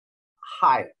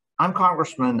Hi, I'm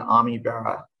Congressman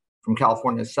Bera from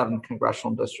California's 7th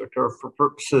Congressional District, or for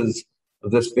purposes of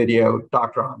this video,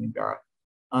 Dr. Bera.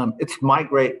 It's my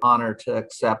great honor to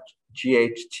accept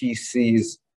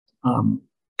GHTC's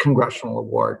Congressional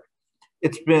Award.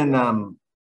 It's been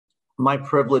my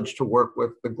privilege to work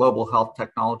with the Global Health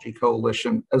Technology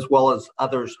Coalition, as well as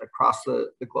others across the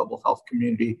global health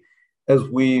community, as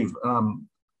we've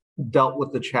dealt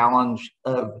with the challenge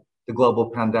of the global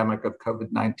pandemic of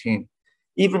COVID-19.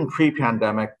 Even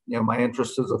pre-pandemic, my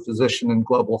interest as a physician in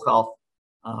global health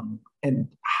and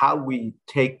how we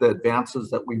take the advances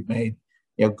that we've made,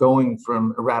 going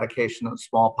from eradication of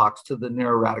smallpox to the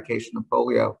near eradication of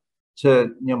polio,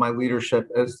 to my leadership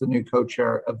as the new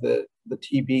co-chair of the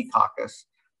TB caucus.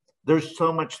 There's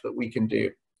so much that we can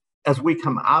do. As we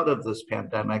come out of this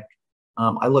pandemic,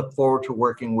 I look forward to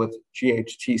working with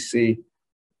GHTC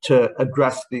to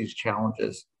address these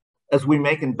challenges. As we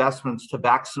make investments to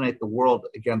vaccinate the world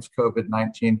against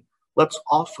COVID-19, let's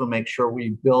also make sure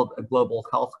we build a global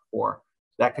health core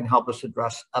that can help us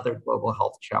address other global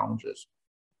health challenges.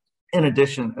 In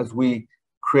addition, as we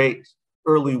create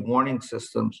early warning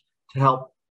systems to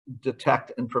help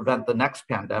detect and prevent the next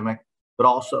pandemic, but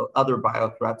also other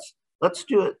biothreats, let's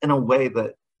do it in a way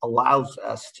that allows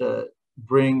us to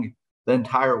bring the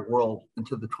entire world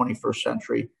into the 21st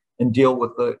century and deal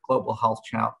with the global health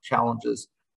challenges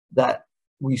that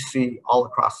we see all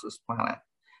across this planet.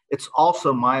 It's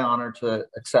also my honor to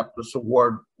accept this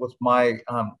award with my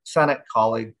Senate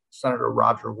colleague, Senator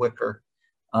Roger Wicker.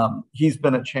 He's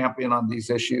been a champion on these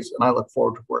issues, and I look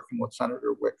forward to working with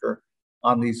Senator Wicker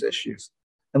on these issues.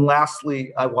 And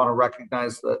lastly, I want to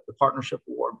recognize the Partnership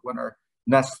Award winner,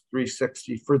 Nest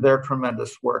 360, for their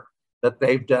tremendous work that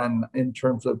they've done in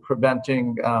terms of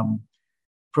preventing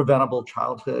preventable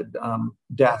childhood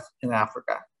death in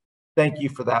Africa. Thank you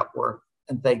for that work,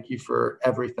 and thank you for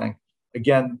everything.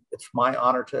 Again, it's my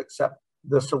honor to accept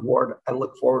this award. I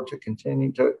look forward to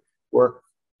continuing to work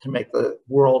to make the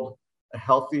world a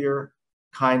healthier,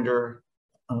 kinder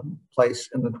place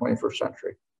in the 21st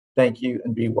century. Thank you,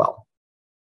 and be well.